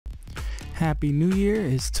Happy New Year.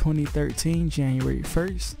 It's 2013, January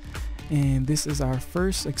 1st, and this is our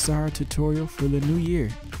first Xara tutorial for the new year.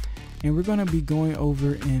 And we're going to be going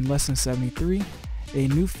over in lesson 73 a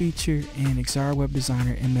new feature in Xara Web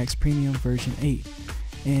Designer MX Premium version 8.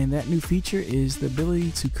 And that new feature is the ability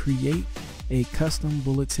to create a custom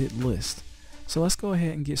bulleted list. So let's go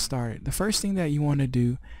ahead and get started. The first thing that you want to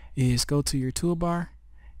do is go to your toolbar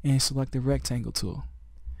and select the rectangle tool.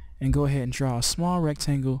 And go ahead and draw a small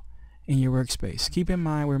rectangle in your workspace. Keep in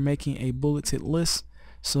mind we're making a bulleted list,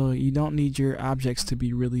 so you don't need your objects to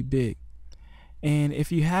be really big. And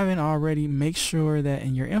if you haven't already, make sure that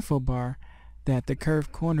in your info bar that the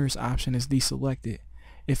curved corners option is deselected.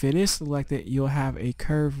 If it is selected, you'll have a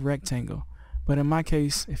curved rectangle. But in my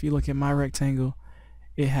case, if you look at my rectangle,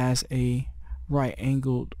 it has a right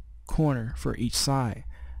angled corner for each side,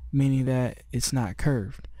 meaning that it's not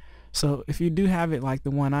curved. So if you do have it like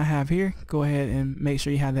the one I have here, go ahead and make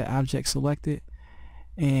sure you have that object selected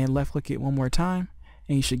and left click it one more time,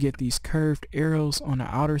 and you should get these curved arrows on the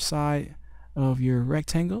outer side of your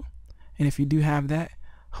rectangle. And if you do have that,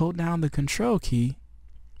 hold down the control key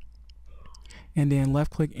and then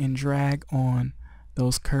left click and drag on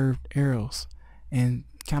those curved arrows and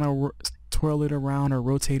kind of twirl it around or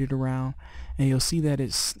rotate it around, and you'll see that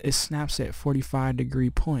it snaps at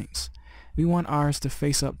 45-degree points. We want ours to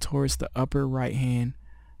face up towards the upper right hand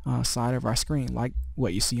side of our screen, like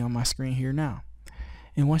what you see on my screen here now.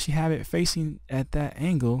 And once you have it facing at that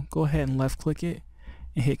angle, go ahead and left click it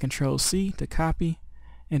and hit Control C to copy,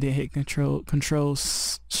 and then hit Control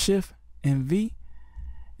Shift and V,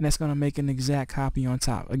 and that's going to make an exact copy on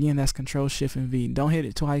top. Again, that's Control Shift and V. Don't hit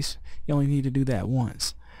it twice, you only need to do that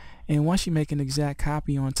once. And once you make an exact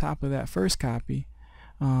copy on top of that first copy,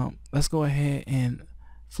 let's go ahead and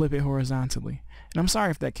flip it horizontally. And I'm sorry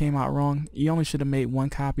if that came out wrong. You only should have made one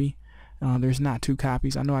copy. There's not two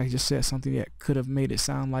copies. I know I just said something that could have made it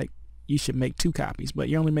sound like you should make two copies, but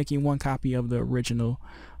you're only making one copy of the original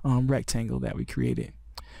rectangle that we created.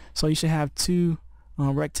 So you should have two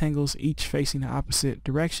rectangles, each facing the opposite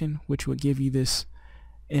direction, which would give you this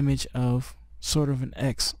image of sort of an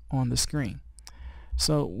X on the screen.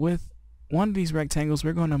 So with one of these rectangles,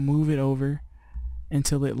 we're going to move it over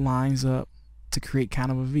until it lines up to create kind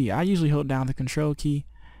of a V. I usually hold down the control key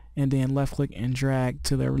and then left click and drag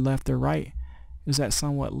to the left or right, because that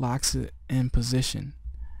somewhat locks it in position.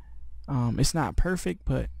 It's not perfect,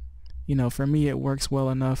 but you know, for me it works well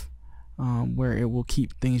enough where it will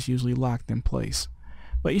keep things usually locked in place.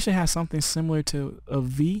 But you should have something similar to a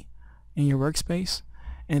V in your workspace,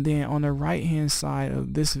 and then on the right hand side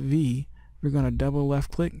of this V, we're going to double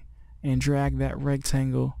left click and drag that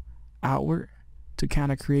rectangle outward to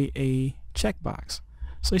kind of create a checkbox.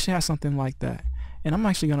 So you should have something like that. And I'm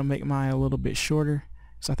actually going to make mine a little bit shorter,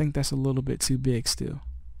 so I think that's a little bit too big still.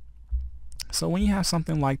 So when you have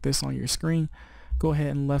something like this on your screen, go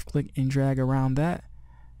ahead and left click and drag around that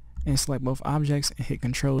and select both objects and hit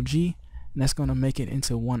Control G, and that's going to make it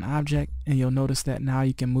into one object. And you'll notice that now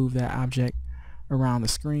you can move that object around the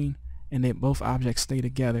screen and then both objects stay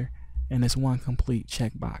together and it's one complete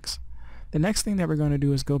checkbox. The next thing that we're going to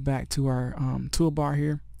do is go back to our toolbar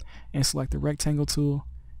here and select the rectangle tool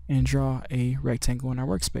and draw a rectangle in our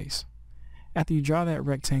workspace. After you draw that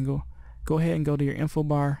rectangle, go ahead and go to your info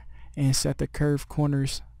bar and set the curved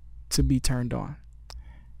corners to be turned on.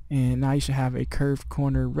 And now you should have a curved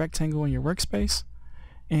corner rectangle in your workspace.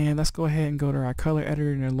 And let's go ahead and go to our color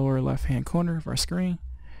editor in the lower left hand corner of our screen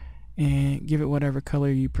and give it whatever color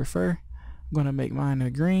you prefer. I'm going to make mine a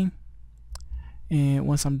green. And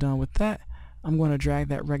once I'm done with that, I'm going to drag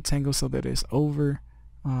that rectangle so that it's over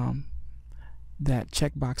that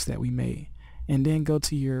checkbox that we made. And then go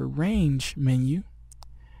to your range menu,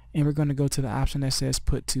 and we're going to go to the option that says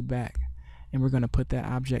put to back, and we're going to put that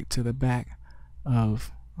object to the back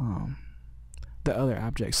of the other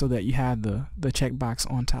object so that you have the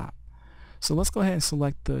checkbox on top. So let's go ahead and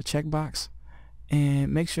select the checkbox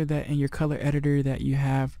and make sure that in your color editor that you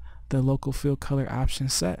have the local fill color option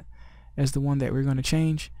set as the one that we're going to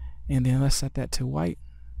change, and then let's set that to white,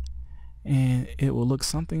 and it will look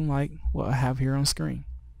something like what I have here on screen.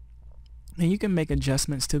 And you can make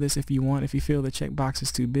adjustments to this if you want. If you feel the checkbox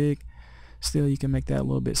is too big, still you can make that a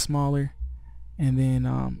little bit smaller, and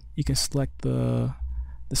then you can select the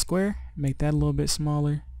square, make that a little bit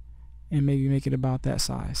smaller, and maybe make it about that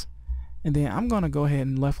size. And then I'm going to go ahead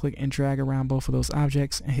and left click and drag around both of those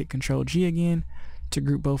objects and hit Control G again to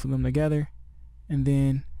group both of them together, and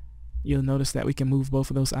then you'll notice that we can move both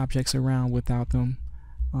of those objects around without them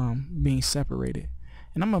being separated.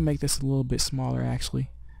 And I'm going to make this a little bit smaller actually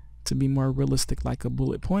to be more realistic, like a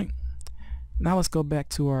bullet point. Now let's go back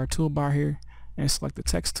to our toolbar here and select the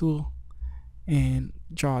text tool and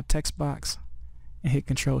draw a text box and hit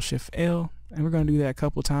Control-Shift-L, and we're going to do that a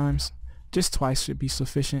couple times. Just twice should be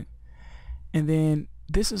sufficient. And then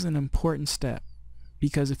this is an important step,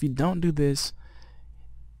 because if you don't do this,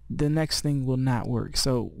 the next thing will not work.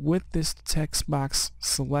 So with this text box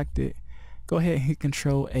selected, go ahead and hit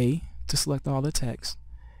Control-A to select all the text,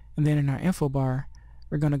 and then in our info bar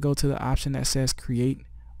we're going to go to the option that says create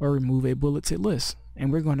or remove a bulleted list,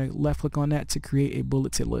 and we're going to left click on that to create a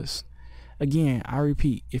bulleted list. Again, I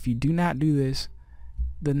repeat, if you do not do this,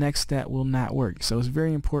 the next step will not work. So it's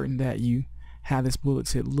very important that you have this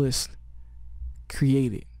bulleted list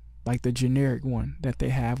created, like the generic one that they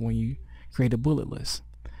have when you create a bullet list.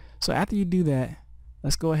 So after you do that,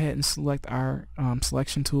 let's go ahead and select our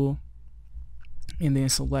selection tool, and then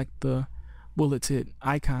select the bulleted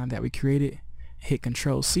icon that we created. Hit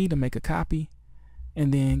Control-C to make a copy,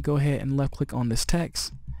 and then go ahead and left click on this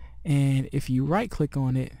text. And if you right click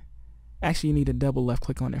on it, actually you need to double left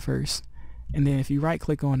click on it first, and then if you right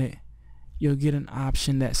click on it, you'll get an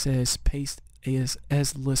option that says paste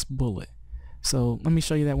as list bullet. So let me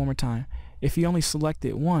show you that one more time. If you only select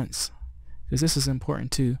it once, because this is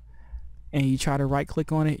important too, and you try to right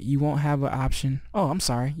click on it, you won't have an option. Oh, I'm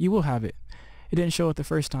sorry, you will have it. It didn't show it the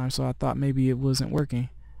first time, so I thought maybe it wasn't working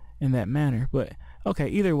in that manner, but okay,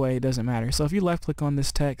 either way it doesn't matter. So if you left click on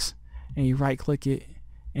this text and you right click it,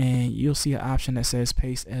 and you'll see an option that says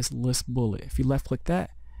paste as list bullet. If you left click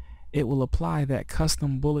that, it will apply that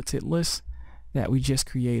custom bulleted list that we just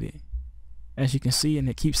created, as you can see, and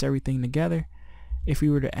it keeps everything together. If we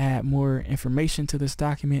were to add more information to this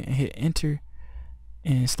document and hit enter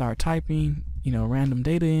and start typing, random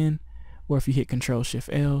data in, or if you hit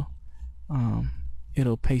Control-Shift-L,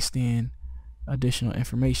 it'll paste in additional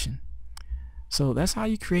information. So that's how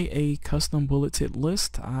you create a custom bulleted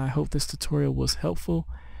list. I hope this tutorial was helpful.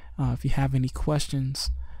 If you have any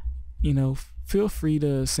questions, feel free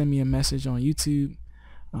to send me a message on YouTube.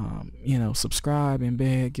 Subscribe,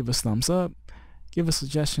 embed, give us thumbs up, give us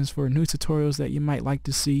suggestions for new tutorials that you might like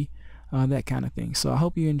to see, that kind of thing. So I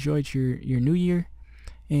hope you enjoyed your new year,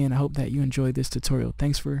 and I hope that you enjoyed this tutorial.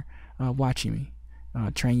 Thanks for watching me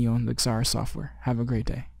train you on the Xara software. Have a great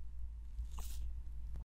day.